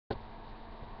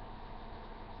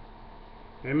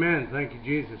Amen. Thank you,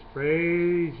 Jesus.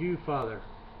 Praise you, Father.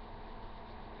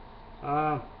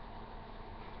 I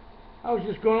was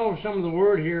just going over some of the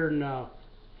word here, and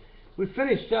we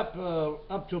finished up to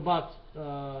about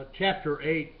chapter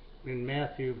 8 in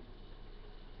Matthew.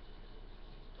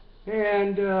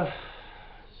 And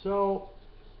so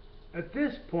at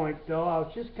this point, though, I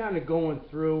was just kind of going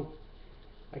through.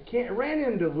 I ran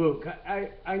into Luke.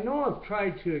 I know I've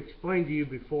tried to explain to you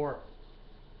before,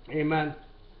 amen,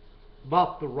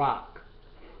 about the rock.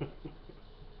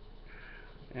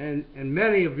 and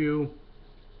many of you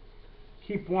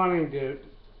keep wanting to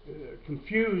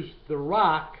confuse the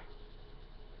rock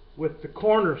with the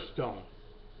cornerstone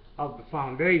of the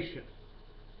foundation.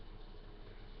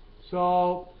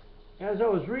 So as I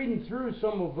was reading through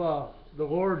some of the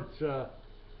Lord's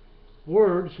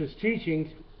words, his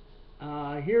teachings,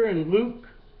 here in Luke,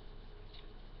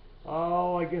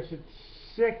 I guess it's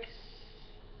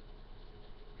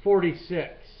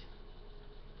 6:46.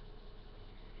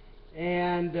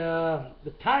 And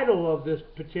the title of this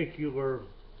particular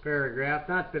paragraph,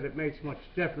 not that it makes much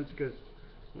difference, because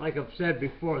like I've said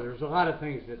before, there's a lot of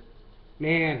things that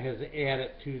man has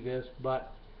added to this,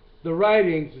 but the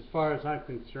writings, as far as I'm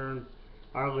concerned,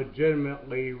 are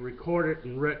legitimately recorded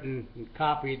and written and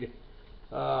copied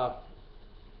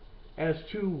as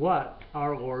to what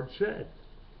our Lord said.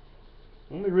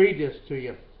 Let me read this to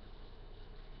you.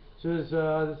 It says,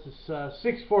 this is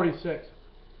 6:46.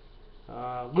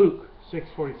 Luke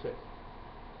 6:46.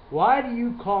 Why do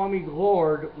you call me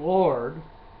Lord, Lord,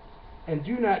 and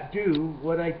do not do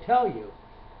what I tell you?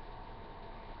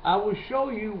 I will show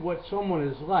you what someone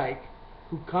is like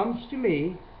who comes to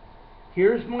me,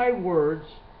 hears my words,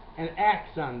 and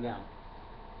acts on them.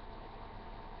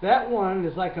 That one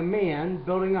is like a man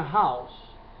building a house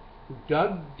who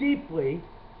dug deeply,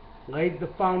 laid the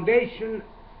foundation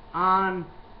on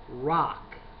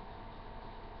rock.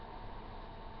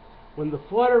 When the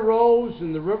flood arose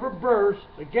and the river burst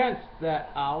against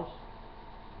that house,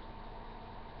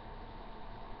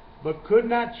 but could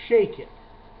not shake it,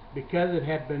 because it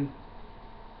had been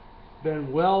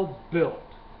well built.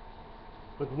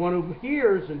 But the one who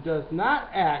hears and does not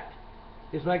act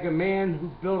is like a man who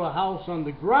built a house on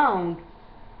the ground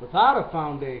without a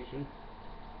foundation.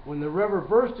 When the river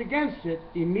burst against it,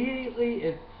 immediately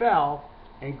it fell,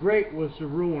 and great was the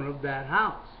ruin of that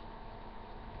house.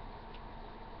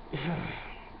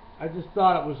 I just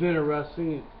thought it was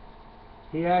interesting.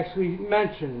 He actually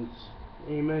mentions,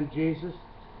 amen, Jesus,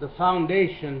 the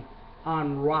foundation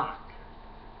on rock.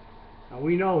 Now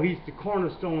we know he's the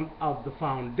cornerstone of the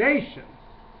foundation,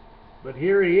 but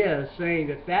here he is saying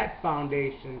that that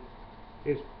foundation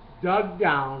is dug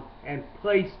down and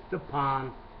placed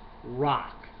upon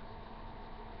rock.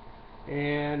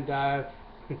 And I've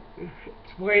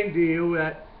explained to you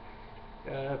that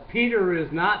Peter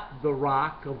is not the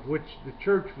rock of which the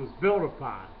church was built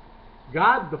upon.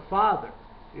 God the Father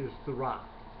is the rock.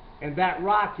 And that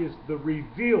rock is the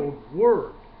revealed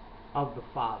word of the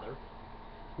Father,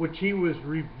 which he was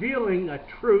revealing a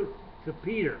truth to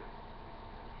Peter.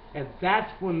 And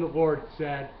that's when the Lord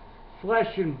said,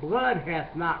 flesh and blood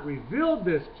hath not revealed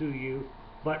this to you,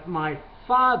 but my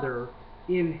Father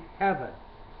in heaven.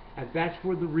 And that's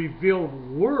where the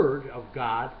revealed word of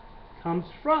God comes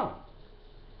from.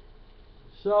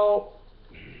 So,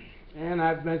 and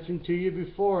I've mentioned to you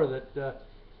before that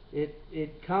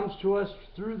it comes to us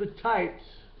through the types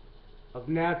of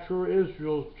natural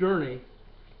Israel's journey,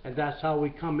 and that's how we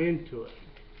come into it.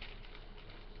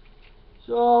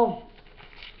 So,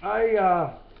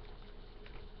 I'm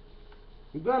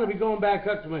going to be going back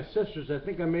up to my sisters. I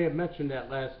think I may have mentioned that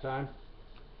last time.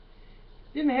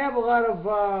 Didn't have a lot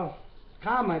of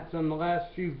comments on the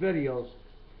last few videos.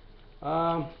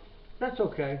 That's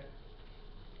okay.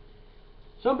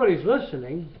 Somebody's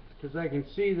listening, because I can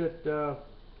see that, that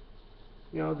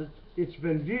it's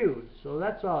been viewed. So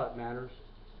that's all that matters.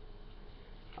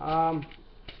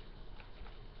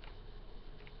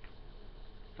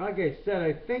 Like I said,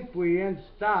 I think we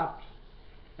stopped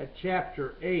at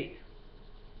chapter 8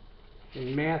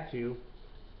 in Matthew.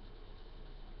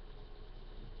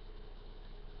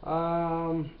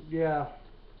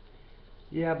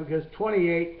 Yeah, because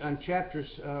 28 on chapter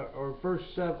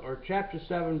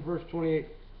 7, verse 28.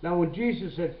 Now, when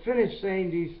Jesus had finished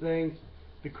saying these things,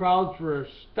 the crowds were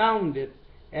astounded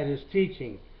at his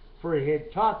teaching, for he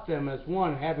had taught them as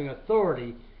one having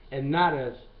authority, and not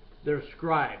as their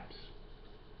scribes.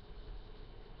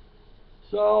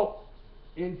 So,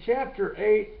 in chapter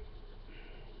 8,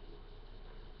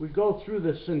 we go through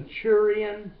the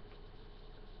centurion.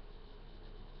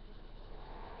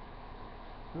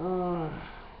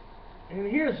 And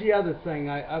here's the other thing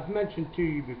I've mentioned to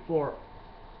you before.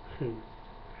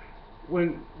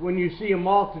 when you see a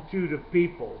multitude of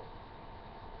people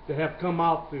that have come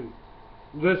out to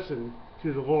listen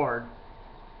to the Lord,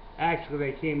 actually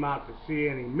they came out to see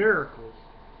any miracles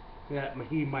that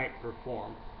he might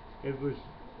perform. It was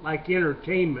like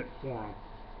entertainment for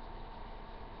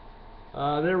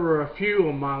them. There were a few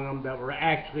among them that were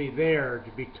actually there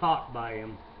to be taught by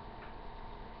him.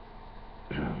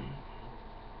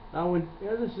 Now,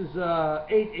 this is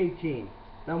 8:18.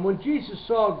 Now, when Jesus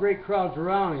saw great crowds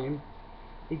around him,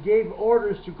 he gave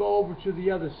orders to go over to the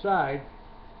other side.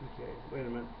 Okay, wait a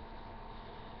minute.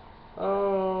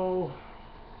 Oh.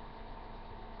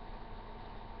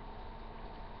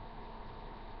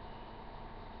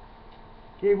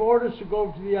 Gave orders to go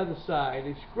over to the other side.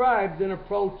 A scribe then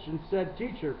approached and said,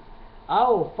 "Teacher, I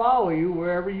will follow you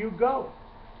wherever you go."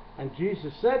 And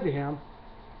Jesus said to him,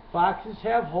 "Foxes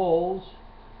have holes,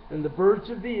 and the birds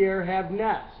of the air have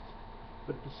nests,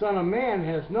 but the Son of Man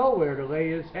has nowhere to lay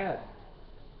his head."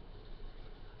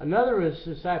 Another of his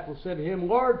disciples said to him,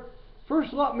 "Lord,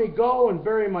 first let me go and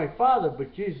bury my father."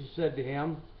 But Jesus said to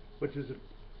him, which is a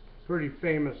pretty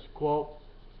famous quote,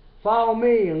 "Follow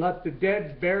me and let the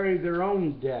dead bury their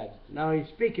own dead." Now he's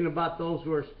speaking about those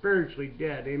who are spiritually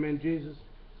dead. Amen, Jesus?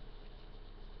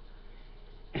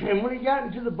 And when he got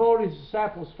into the boat, his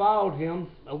disciples followed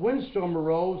him. A windstorm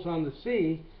arose on the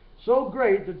sea, so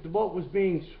great that the boat was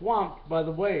being swamped by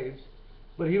the waves,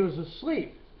 but he was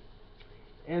asleep.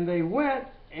 And they went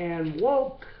and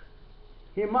woke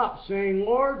him up, saying,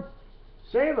 "Lord,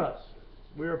 save us,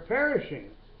 we are perishing."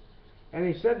 And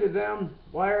he said to them,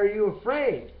 "Why are you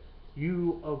afraid,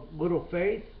 you of little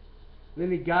faith?"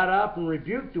 Then he got up and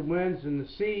rebuked the winds and the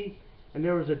sea, and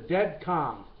there was a dead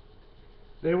calm.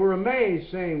 They were amazed,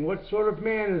 saying, "What sort of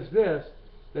man is this,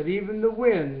 that even the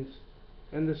winds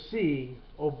and the sea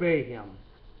obey him?"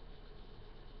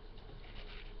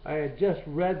 I had just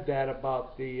read that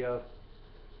about the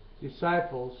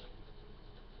disciples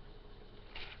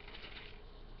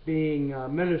being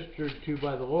ministered to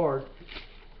by the Lord,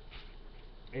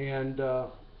 and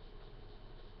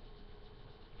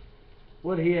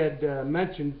what he had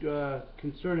mentioned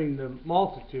concerning the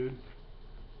multitude.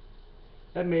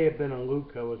 That may have been in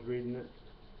Luke, I was reading it.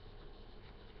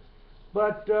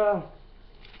 But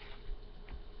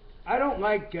I don't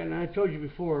like, and I told you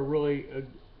before, really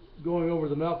going over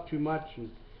the milk too much,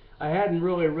 and I hadn't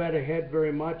really read ahead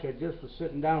very much. I just was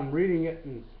sitting down reading it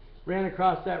and ran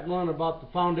across that one about the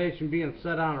foundation being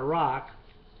set on a rock,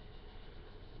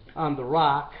 on the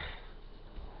rock,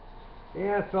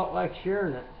 and I felt like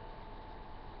sharing it.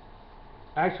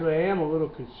 Actually, I am a little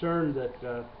concerned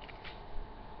that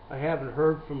I haven't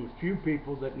heard from a few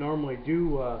people that normally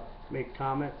do make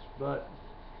comments, but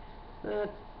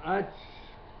it's,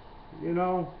 you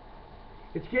know,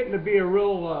 it's getting to be a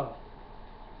real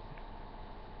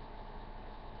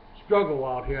struggle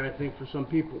out here, I think, for some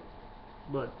people.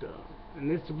 But and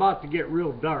it's about to get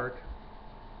real dark.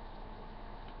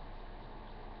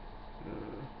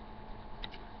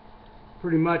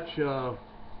 Pretty much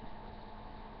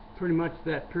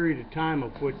that period of time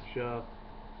of which it's going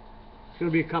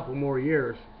to be a couple more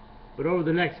years, but over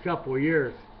the next couple of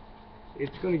years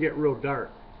it's going to get real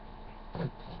dark.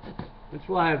 That's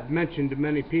why I've mentioned to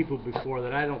many people before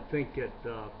that I don't think that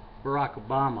Barack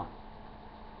Obama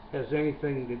has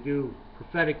anything to do,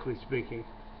 prophetically speaking,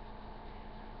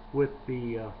 with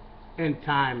the end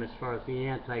time as far as the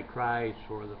Antichrist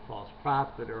or the false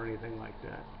prophet or anything like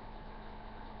that.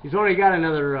 He's only got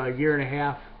another year and a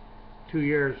half, 2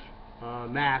 years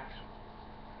max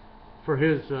for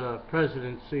his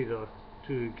presidency to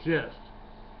exist.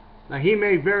 Now he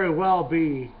may very well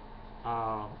be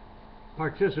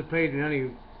participating in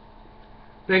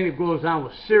anything that goes on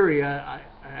with Syria.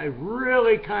 I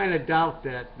really kind of doubt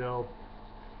that, though.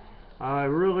 I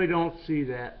really don't see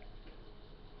that.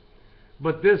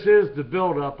 But this is the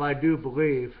build-up, I do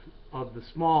believe, of the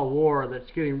small war that's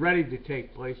getting ready to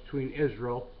take place between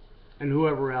Israel and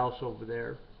whoever else over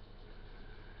there.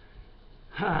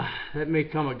 That may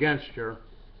come against her,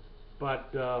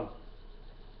 but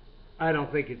I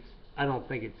don't think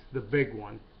it's the big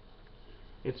one.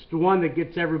 It's the one that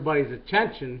gets everybody's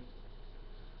attention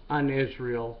on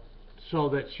Israel, so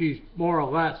that she's more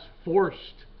or less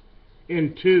forced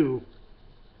into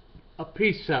a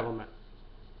peace settlement.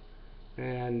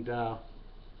 And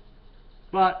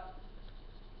but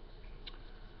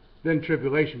then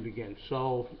tribulation begins.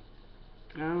 So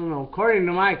I don't know. According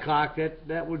to my clock,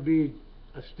 that would be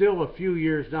still a few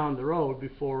years down the road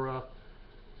before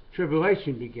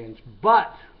tribulation begins.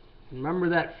 But remember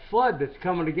that flood that's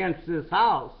coming against this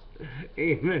house.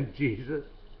 Amen, Jesus.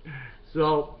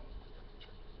 So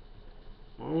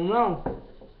I don't know.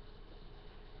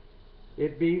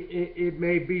 it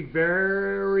may be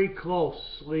very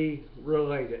closely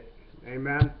related.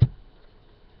 Amen.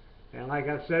 And like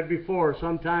I've said before,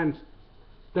 sometimes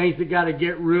things have got to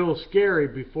get real scary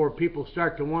before people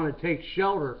start to want to take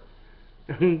shelter.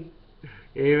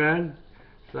 Amen.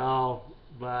 So,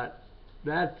 but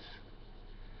that's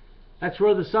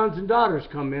where the sons and daughters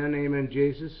come in. Amen,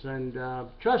 Jesus. And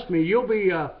trust me, you'll be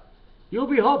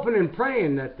hoping and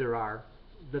praying that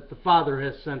that the Father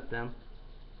has sent them.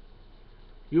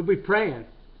 You'll be praying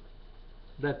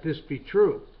that this be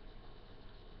true.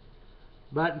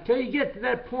 But until you get to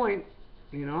that point,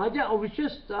 you know, I was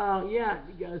just,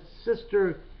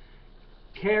 Sister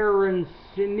Karen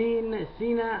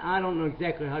Sina, I don't know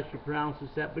exactly how she pronounces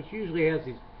that, but she usually has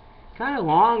these kind of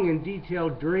long and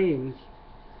detailed dreams.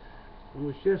 I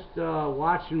was just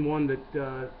watching one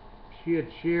that she had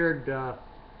shared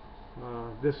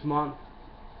this month,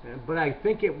 but I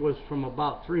think it was from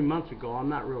about 3 months ago. I'm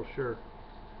not real sure.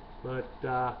 But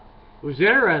it was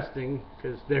interesting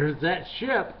because there's that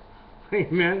ship,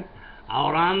 amen,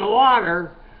 out on the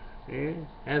water,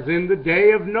 as in the day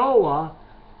of Noah,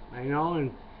 you know,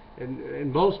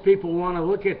 and most people want to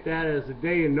look at that as the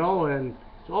day of Noah and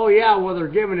so, oh yeah, well they're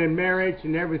given in marriage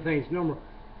and everything's normal.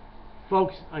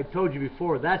 Folks, I told you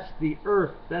before, that's the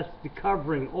earth, that's the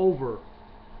covering over,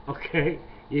 okay?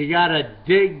 You gotta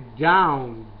dig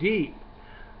down deep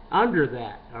under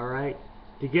that, alright,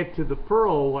 to get to the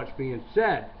pearl of what's being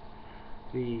said.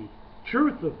 The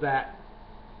truth of that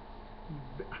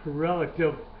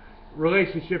relative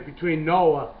relationship between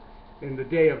Noah and the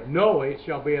day of Noah, it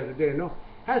shall be as the day of Noah,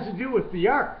 has to do with the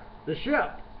ark, the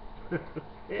ship.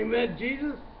 Amen,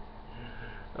 Jesus?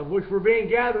 Of which we're being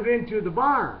gathered into the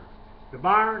barn. The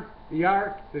barn, the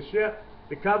ark, the ship,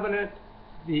 the covenant,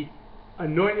 the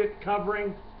anointed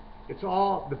covering, it's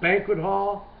all, the banquet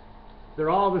hall, they're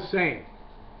all the same.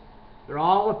 They're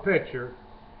all a picture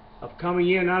of coming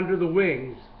in under the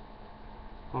wings,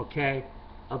 okay,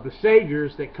 of the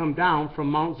saviors that come down from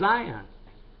Mount Zion.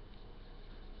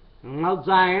 And Mount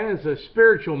Zion is a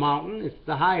spiritual mountain. It's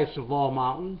the highest of all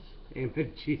mountains.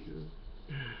 Amen, Jesus.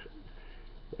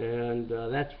 And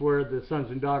that's where the sons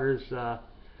and daughters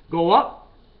go up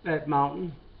that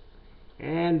mountain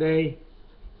and they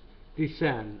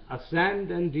descend,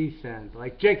 ascend and descend,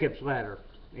 like Jacob's ladder.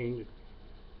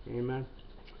 Amen.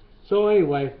 So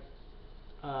anyway,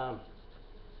 I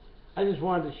just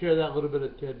wanted to share that little bit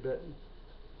of tidbit.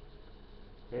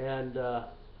 And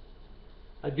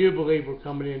I do believe we're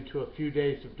coming into a few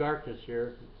days of darkness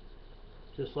here,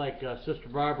 just like Sister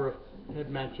Barbara had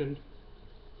mentioned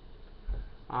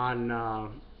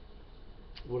on,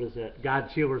 what is that,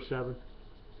 God's Healer 7.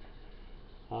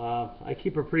 I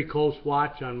keep a pretty close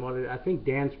watch on what I think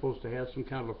Dan's supposed to have some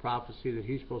kind of a prophecy that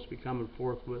he's supposed to be coming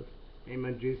forth with.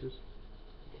 Amen, Jesus.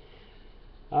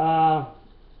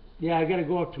 Yeah, I got to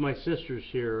go up to my sister's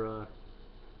here.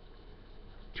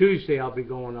 Tuesday I'll be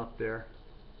going up there,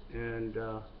 and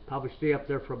probably stay up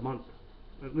there for a month,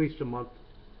 at least a month.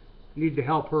 Need to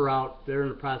help her out. They're in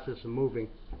the process of moving.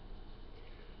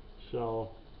 So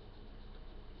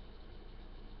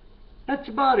that's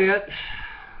about it.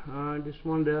 I just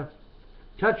wanted to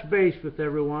touch base with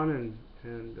everyone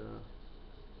and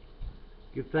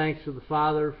give thanks to the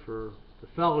Father for the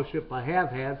fellowship I have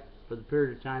had for the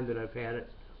period of time that I've had it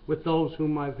with those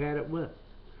whom I've had it with.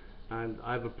 And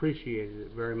I've appreciated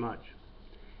it very much.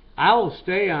 I will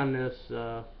stay on this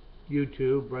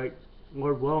YouTube, right,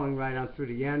 Lord willing, right on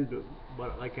through the end.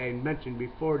 But like I mentioned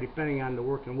before, depending on the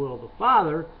work and will of the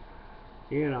Father,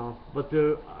 you know. But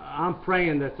I'm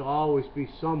praying that there'll always be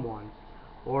someone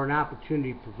or an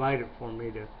opportunity provided for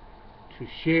me to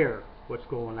share what's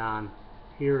going on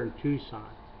here in Tucson,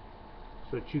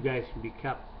 so that you guys can be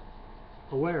kept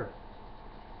aware.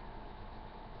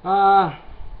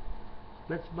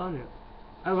 That's about it.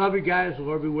 I love you guys. The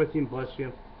Lord be with you and bless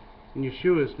you. In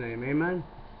Yeshua's name, amen?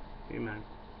 Amen.